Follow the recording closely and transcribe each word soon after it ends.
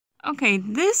Okay,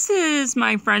 this is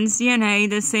my friend's DNA,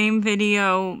 the same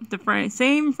video,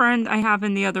 same friend I have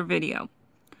in the other video.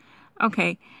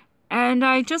 Okay, and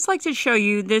I'd just like to show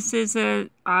you, this is a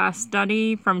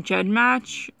study from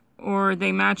Gedmatch, or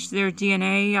they matched their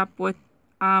DNA up with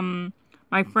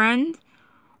my friend,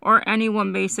 or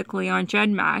anyone basically on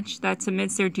Gedmatch that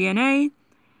submits their DNA,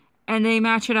 and they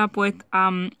match it up with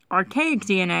archaic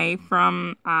DNA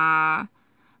from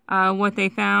what they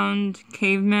found,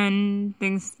 cavemen,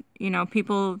 things,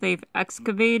 people they've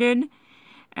excavated.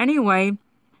 Anyway,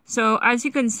 so as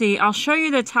you can see, I'll show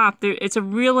you the top. It's a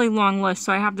really long list,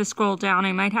 so I have to scroll down.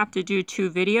 I might have to do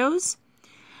 2 videos.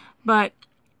 But,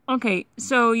 okay,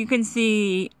 so you can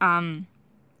see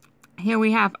here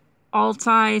we have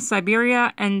Altai,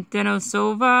 Siberia, and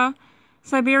Denisova,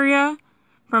 Siberia,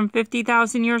 from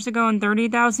 50,000 years ago and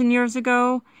 30,000 years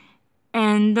ago.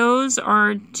 And those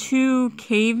are 2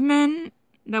 cavemen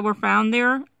that were found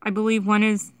there. I believe one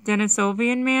is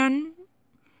Denisovian man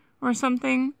or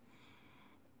something.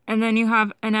 And then you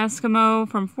have an Eskimo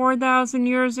from 4,000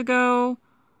 years ago.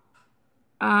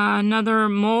 Another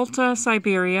Malta,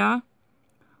 Siberia.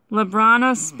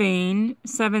 Librana, Spain,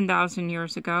 7,000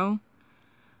 years ago.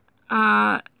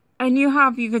 And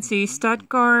you could see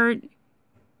Stuttgart,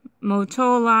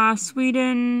 Motola,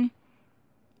 Sweden.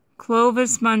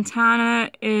 Clovis, Montana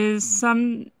is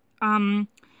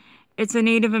it's a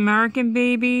Native American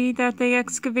baby that they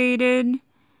excavated.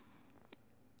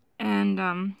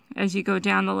 And as you go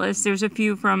down the list, there's a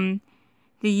few from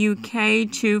the UK,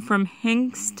 2 from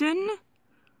Hingston.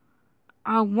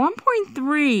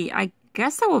 1.3, I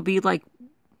guess that will be like,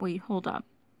 wait, hold up.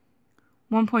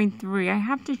 1.3, I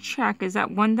have to check, is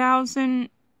that 1,000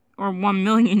 or 1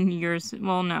 million years?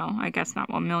 Well, no, I guess not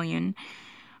 1 million.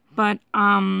 But,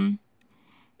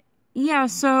 yeah,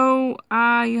 so,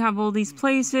 you have all these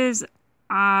places.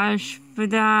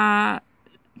 Sveda,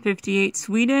 58,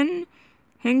 Sweden.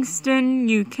 Hingston,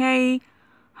 UK.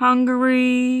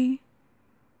 Hungary.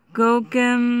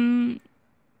 Gokum,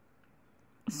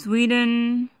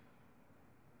 Sweden.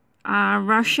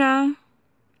 Russia.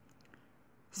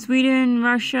 Sweden,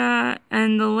 Russia.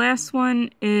 And the last one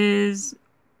is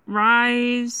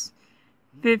Rise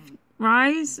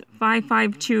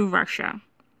 552, Russia.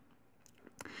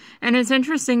 And it's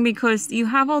interesting because you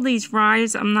have all these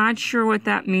Rise. I'm not sure what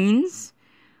that means.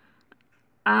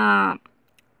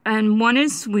 And one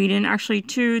is Sweden. Actually,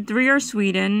 3 are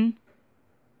Sweden.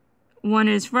 1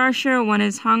 is Russia. 1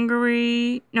 is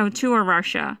Hungary. No, 2 are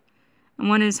Russia. And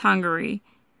 1 is Hungary.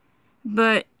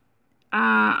 But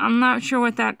I'm not sure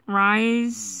what that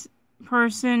Rise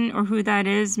person or who that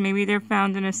is. Maybe they're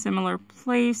found in a similar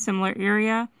place, similar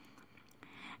area.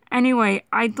 Anyway,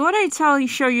 I thought I'd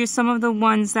show you some of the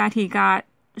ones that he got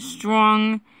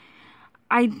strong.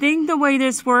 I think the way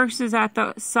this works is that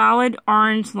the solid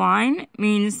orange line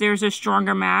means there's a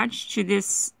stronger match to the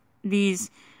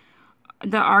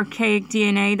archaic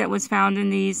DNA that was found in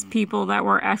these people that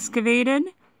were excavated.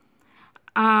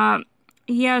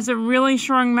 He has a really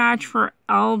strong match for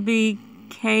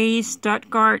LBK,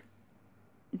 Stuttgart,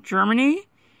 Germany,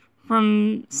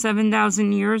 from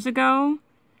 7,000 years ago.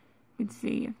 You can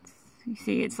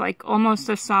see, it's like almost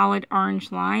a solid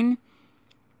orange line.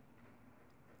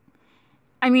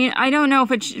 I mean, I don't know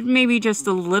if it's maybe just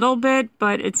a little bit,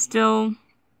 but it's still.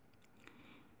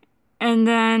 And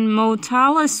then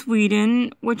Motala,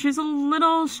 Sweden, which is a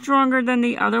little stronger than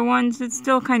the other ones. It's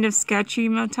still kind of sketchy,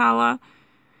 Motala.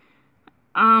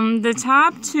 The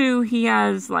top 2, he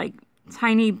has like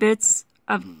tiny bits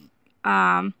of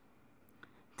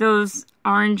those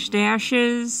orange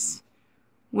dashes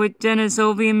with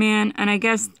Denisovian man, and I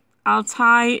guess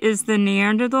Altai is the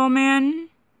Neanderthal man.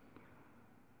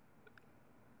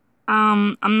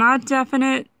 I'm not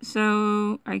definite,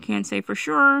 so I can't say for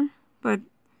sure, but.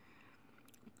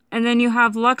 And then you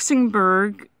have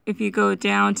Luxembourg, if you go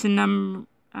down to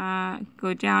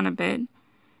go down a bit.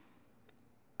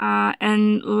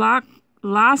 And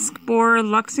Laskbor,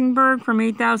 Luxembourg, from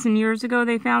 8,000 years ago,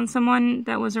 they found someone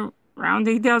that was around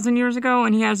 8,000 years ago,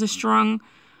 and he has a strong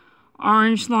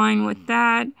orange line with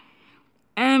that.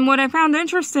 And what I found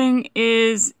interesting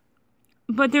is,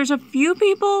 but there's a few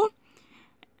people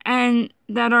and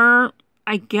that are,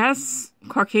 I guess,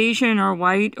 Caucasian or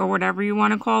white or whatever you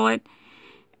want to call it.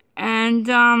 And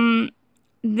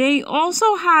they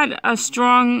also had a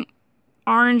strong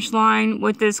orange line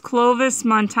with this Clovis,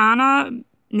 Montana,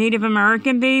 Native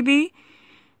American baby.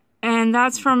 And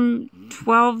that's from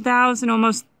 12,000,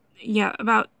 almost, yeah,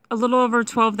 about a little over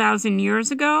 12,000 years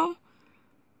ago.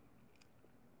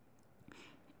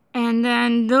 And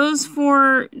then those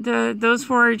four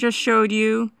I just showed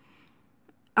you.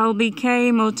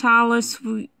 LBK,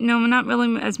 Motala, no, not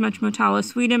really as much Motala,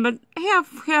 Sweden, but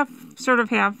sort of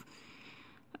half.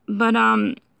 But,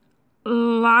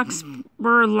 Luxembourg,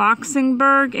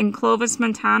 and Clovis,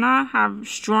 Montana have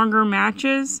stronger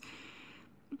matches.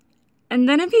 And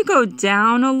then if you go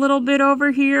down a little bit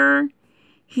over here,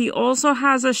 he also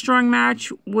has a strong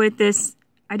match with this,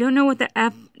 I don't know what the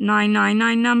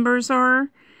F999 numbers are,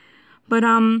 but,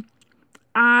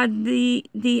 the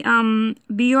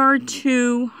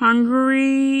BR2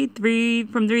 Hungary,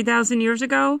 from 3,000 years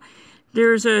ago,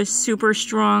 there's a super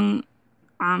strong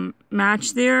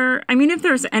match there. I mean, if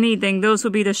there's anything, those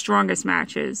would be the strongest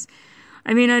matches.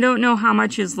 I mean, I don't know how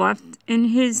much is left in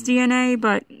his DNA,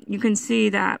 but you can see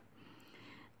that.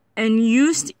 And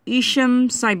Ust Ishim,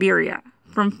 Siberia,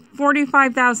 from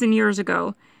 45,000 years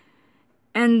ago.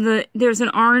 And there's an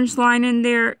orange line in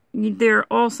there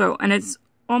also, and it's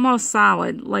almost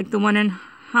solid, like the one in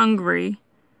Hungary.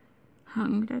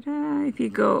 If you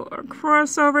go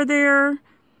across over there.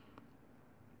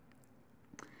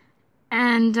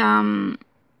 And,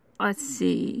 let's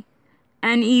see.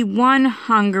 NE1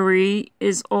 Hungary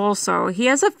is also, he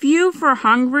has a few for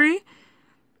Hungary.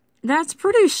 That's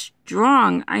pretty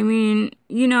strong. I mean,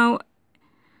 you know,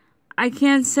 I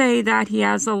can't say that he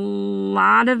has a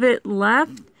lot of it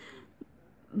left.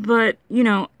 But, you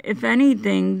know, if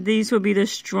anything, these would be the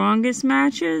strongest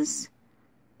matches.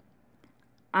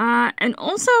 And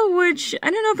also, which, I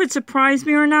don't know if it surprised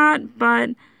me or not,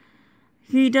 but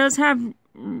he does have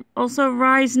also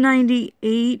Rise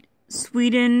 98,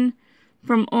 Sweden,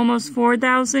 from almost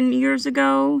 4,000 years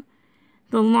ago.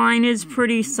 The line is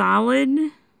pretty solid.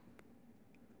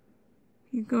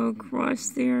 You go across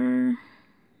there.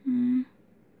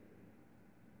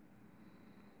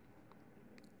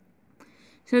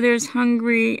 So there's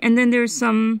Hungary, and then there's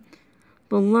some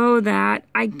below that.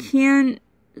 I can't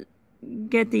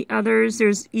get the others.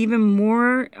 There's even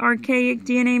more archaic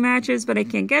DNA matches, but I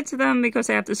can't get to them because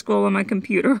I have to scroll on my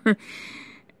computer.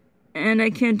 And I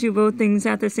can't do both things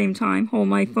at the same time, hold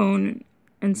my phone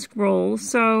and scroll.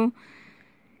 So,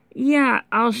 yeah,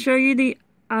 I'll show you the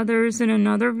others in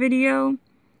another video.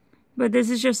 But this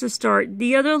is just a start.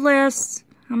 The other last,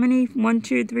 how many? 1,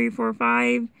 2, 3, 4,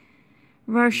 5.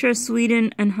 Russia,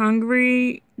 Sweden, and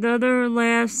Hungary. The other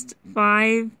last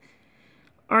 5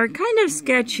 are kind of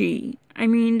sketchy. I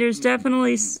mean, there's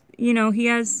definitely, you know,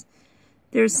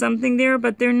 there's something there,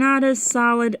 but they're not as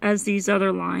solid as these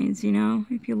other lines, you know,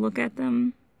 if you look at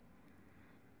them.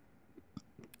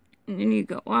 And then you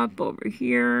go up over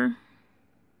here.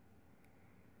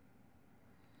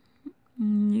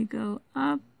 And you go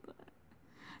up.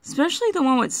 Especially the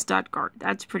one with Stuttgart.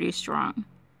 That's pretty strong.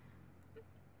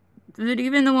 But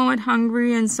even the one with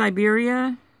Hungary and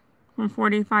Siberia from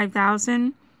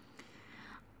 45,000.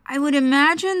 I would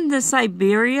imagine the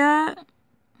Siberia,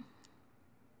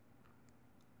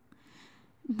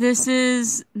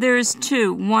 there's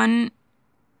 2. One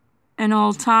in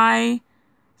Altai,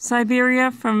 Siberia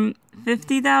from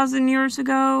 50,000 years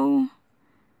ago.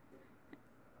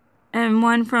 And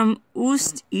one from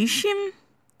Ust Ishim,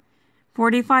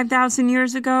 45,000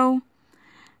 years ago.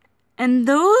 And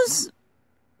those,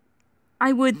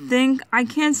 I would think, I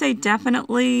can't say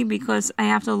definitely because I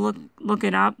have to look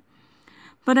it up.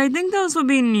 But I think those would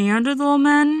be Neanderthal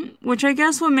men, which I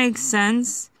guess would make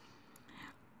sense.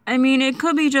 I mean, it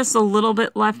could be just a little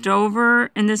bit left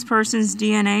over in this person's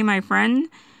DNA, my friend.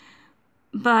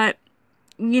 But,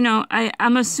 you know,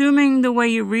 I'm assuming the way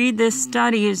you read this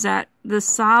study is that the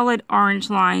solid orange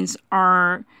lines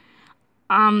are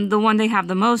the one they have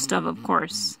the most of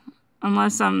course.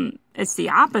 Unless it's the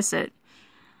opposite.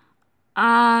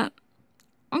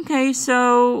 Okay,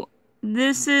 so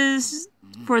this is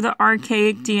for the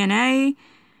archaic DNA.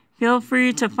 Feel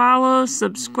free to follow,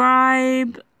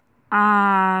 subscribe,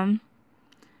 and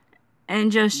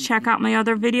just check out my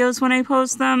other videos when I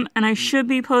post them. And I should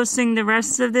be posting the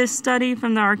rest of this study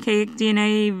from the archaic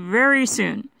DNA very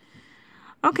soon.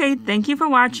 Okay, thank you for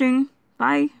watching.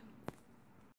 Bye.